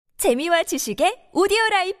재미와 지식의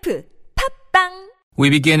오디오라이프 팝빵 We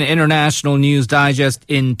begin international news digest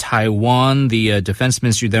in Taiwan. The defense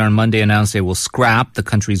ministry there on Monday announced they will scrap the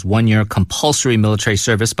country's one-year compulsory military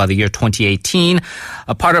service by the year 2018,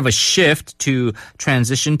 a part of a shift to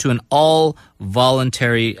transition to an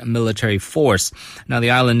all-voluntary military force. Now,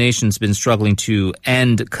 the island nation's been struggling to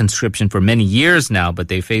end conscription for many years now, but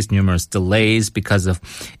they faced numerous delays because of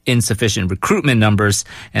insufficient recruitment numbers.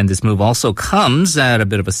 And this move also comes at a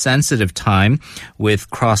bit of a sensitive time with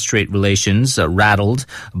cross-strait relations rattled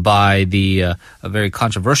by the very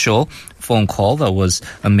controversial phone call that was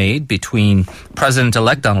made between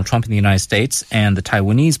President-elect Donald Trump in the United States and the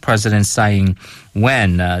Taiwanese President Tsai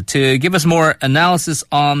Ing-wen. To give us more analysis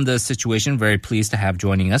on the situation, very pleased to have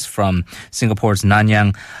joining us from Singapore's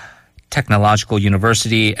Nanyang Technological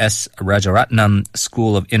University S. Rajaratnam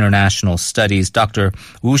School of International Studies, Dr.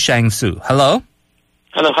 Wu Shang-Su. Hello.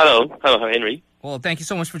 Hello, Henry. Well, thank you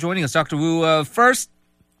so much for joining us, Dr. Wu. First,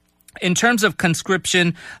 in terms of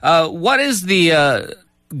conscription, what is the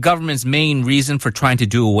government's main reason for trying to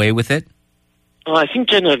do away with it? I think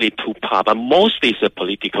generally two parts, but mostly it's a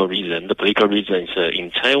political reason. The political reason is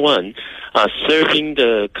in Taiwan, serving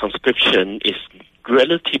the conscription is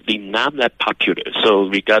relatively not that popular. So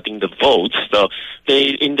regarding the votes, so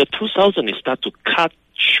they in the 2000s they start to cut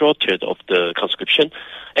shorter of the conscription,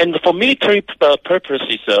 and for military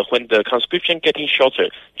purposes, when the conscription getting shorter,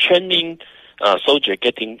 training soldier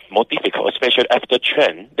getting more difficult, especially after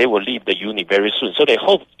train, they will leave the unit very soon. So they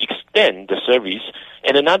hope extend the service.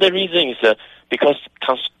 And another reason is because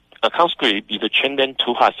conscript, if you train them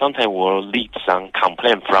too hard, sometimes will lead some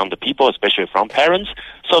complaint from the people, especially from parents.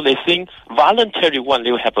 So they think voluntary one,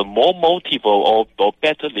 they will have a more motive or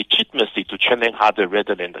better legitimacy to train them harder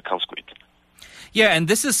rather than the conscript. Yeah, and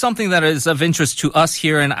this is something that is of interest to us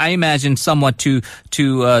here, and I imagine somewhat to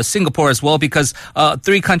Singapore as well, because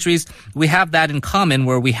three countries, we have that in common,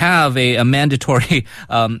 where we have a mandatory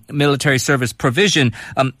military service provision.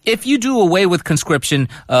 If you do away with conscription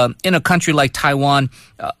in a country like Taiwan,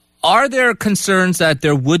 are there concerns that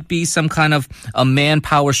there would be some kind of a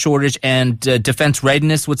manpower shortage and defense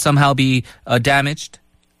readiness would somehow be damaged?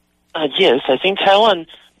 Yes, I think Taiwan,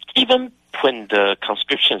 even when the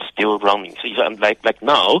conscription is still running, so like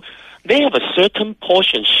now, they have a certain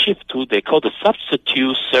portion shift to, they call the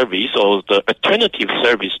substitute service or the alternative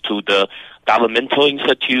service to the governmental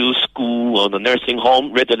institute, school, or the nursing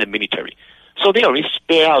home rather than military. So they already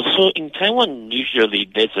spare out. So in Taiwan, usually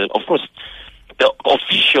there's of course,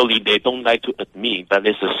 officially they don't like to admit, but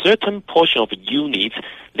there's a certain portion of units,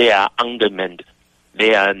 they are undermanned.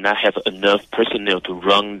 They are not have enough personnel to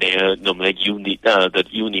run their unit, the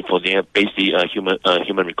unit for their basic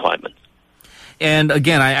human requirement. And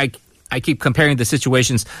again, I keep comparing the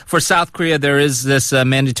situations. For South Korea, there is this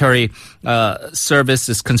mandatory service,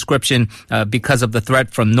 this conscription, because of the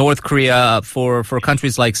threat from North Korea. For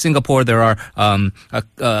countries like Singapore, there are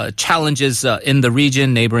challenges in the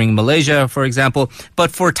region, neighboring Malaysia, for example.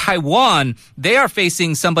 But for Taiwan, they are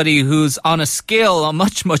facing somebody who's on a scale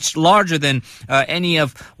much, much larger than any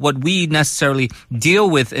of what we necessarily deal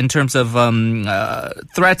with in terms of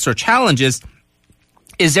threats or challenges.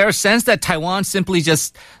 Is there a sense that Taiwan simply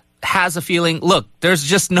just has a feeling, look, there's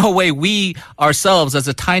just no way we ourselves as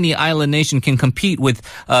a tiny island nation can compete with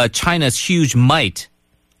China's huge might?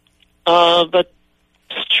 But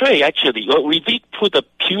trade actually, we did put a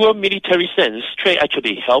pure military sense, trade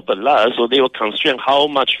actually help a lot, so they will constrain how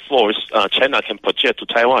much force China can project to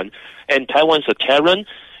Taiwan. And Taiwan's a terrain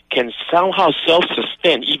can somehow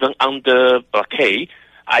self-sustain even under blockade.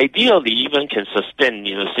 Ideally, even can sustain,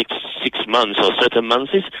 6 months or certain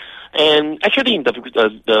months. And actually, in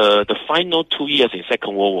the final 2 years in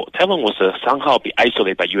Second World War, Taiwan was somehow be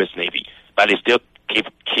isolated by U.S. Navy, but they still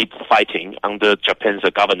keep fighting under Japan's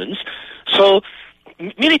governance. So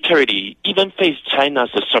militarily, even face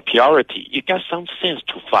China's superiority, it got some sense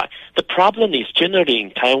to fight. The problem is generally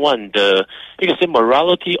in Taiwan, you can say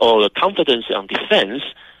morality or confidence on defense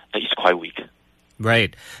is quite weak.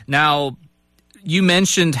 Right. Now, you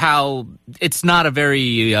mentioned how it's not a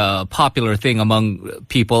very popular thing among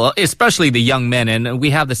people, especially the young men. And we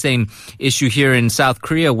have the same issue here in South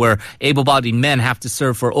Korea where able-bodied men have to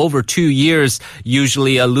serve for over 2 years,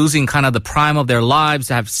 usually losing kind of the prime of their lives,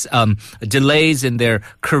 have delays in their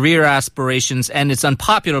career aspirations. And it's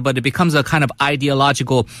unpopular, but it becomes a kind of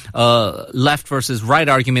ideological left versus right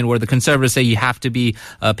argument where the conservatives say you have to be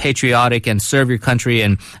patriotic and serve your country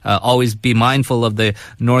and always be mindful of the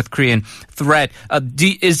North Korean threat.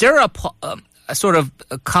 Is there a sort of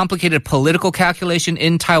a complicated political calculation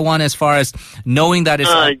in Taiwan as far as knowing that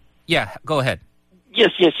it's... yeah, go ahead.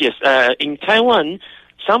 Yes. In Taiwan,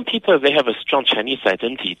 some people, they have a strong Chinese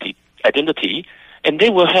identity, and they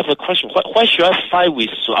will have a question, why should I fight with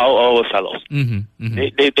our fellows?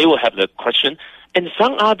 They will have the question. And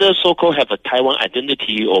some other so-called have a Taiwan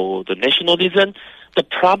identity or the nationalism. The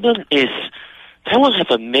problem is Taiwan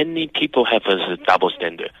many people have a double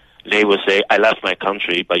standard. They will say, I love my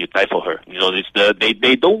country, but you die for her.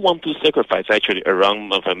 They don't want to sacrifice. Actually,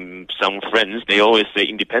 around some friends, they always say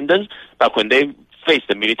independence, but when they face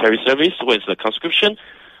the military service, when it's the conscription,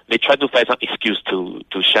 they try to find some excuse to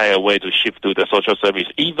shy away, to shift to the social service.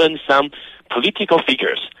 Even some political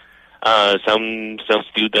figures, some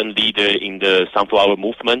student leader in the Sunflower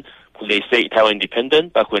movement, they say Taiwan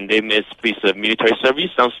independent, but when they miss the military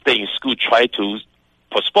service, some stay in school, try to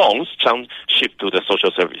postpone, some shift to the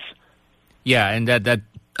social service. Yeah, and that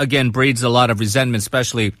again breeds a lot of resentment,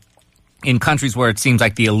 especially in countries where it seems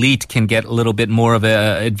like the elite can get a little bit more of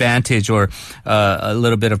an advantage or a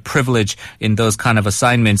little bit of privilege in those kind of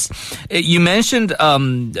assignments. You mentioned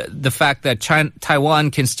the fact that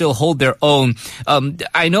Taiwan can still hold their own.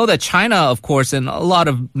 I know that China, of course, and a lot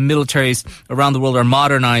of militaries around the world are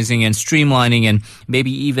modernizing and streamlining and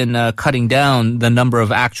maybe even cutting down the number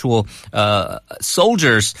of actual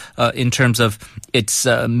soldiers in terms of its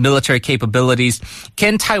military capabilities.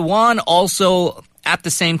 Can Taiwan also, at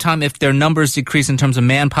the same time, if their numbers decrease in terms of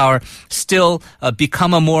manpower, still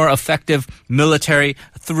become a more effective military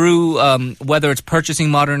through whether it's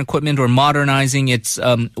purchasing modern equipment or modernizing its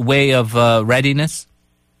way of readiness?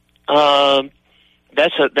 In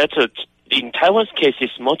Taiwan's case,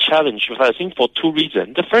 it's more challenging, I think, for two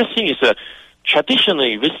reasons. The first thing is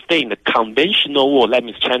traditionally, we stay in the conventional war. That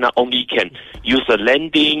means China only can use a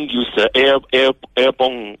landing, use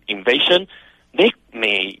airborne invasion. They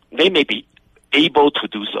may be able to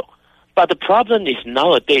do so. But the problem is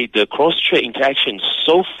nowadays the cross-strait interaction is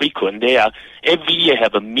so frequent. They are every year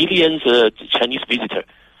have millions of Chinese visitors.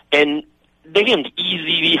 And they can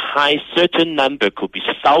easily hide certain number, could be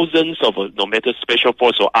thousands of no matter special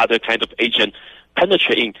force or other kind of agent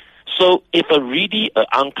penetrating. So if a really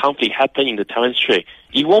armed conflict happen in the Taiwan Strait,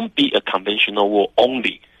 it won't be a conventional war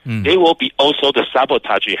only. There will be also the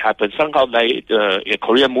sabotage happen. Somehow like a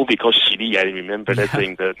Korean movie called Shili, I remember that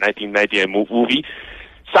in the 1990 movie.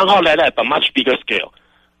 Somehow like that, but much bigger scale.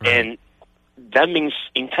 And that means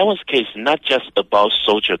in Taiwan's case, not just about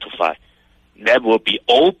soldier to fight. That will be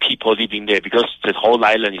all people living there because the whole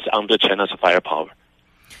island is under China's firepower.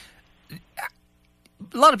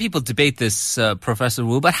 A lot of people debate this, Professor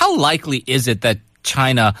Wu, but how likely is it that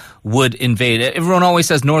China would invade? Everyone always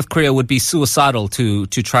says North Korea would be suicidal to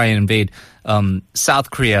try and invade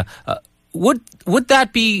South Korea. Would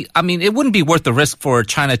that be, I mean, it wouldn't be worth the risk for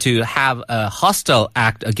China to have a hostile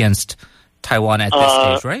act against Taiwan at this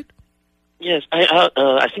stage, right? Yes,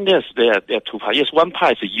 I think there are two parts. Yes, one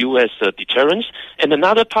part is the U.S. Deterrence, and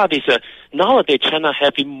another part is nowadays China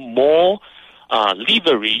having more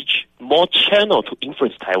leverage, more channel to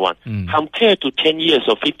influence Taiwan. Compared to 10 years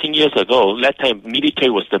or 15 years ago, that time military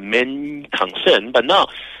was the main concern, but now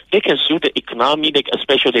they can through the economy,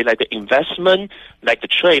 especially like the investment, like the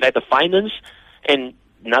trade, like the finance, and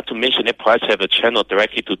not to mention they perhaps have a channel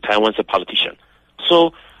directly to Taiwan's politician.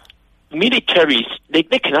 So militaries, they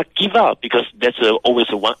cannot give up because that's always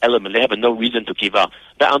one element. They have no reason to give up.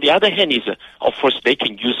 But on the other hand is, of course, they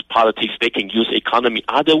can use politics, they can use economy,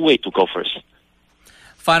 other way to go first.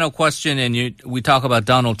 Final question, and we talk about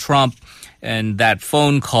Donald Trump and that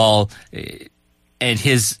phone call and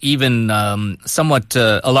his even somewhat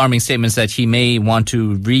alarming statements that he may want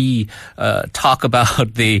to talk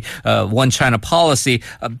about the one China policy.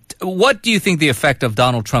 What do you think the effect of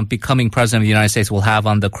Donald Trump becoming president of the United States will have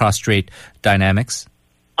on the cross-strait dynamics?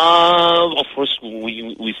 Of course,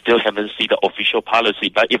 we still haven't seen the official policy,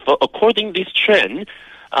 but if according to this trend,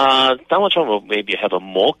 Donald Trump will maybe have a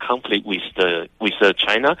more conflict with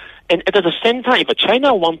China, and at the same time, if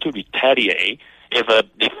China want to retaliate, if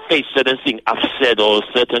they face certain thing upset or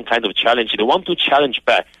certain kind of challenge, they want to challenge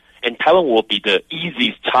back, and Taiwan will be the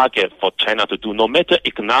easiest target for China to do, no matter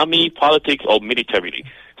economy, politics, or militarily.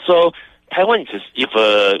 So Taiwan, if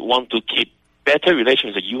want to keep better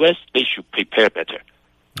relations with the U.S., they should prepare better.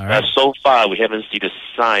 All right. So far, we haven't seen the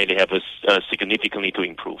sign they have significantly to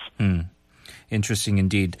improve. Interesting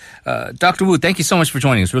indeed. Dr. Wu, thank you so much for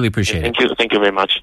joining us. Really appreciate it. Thank you very much.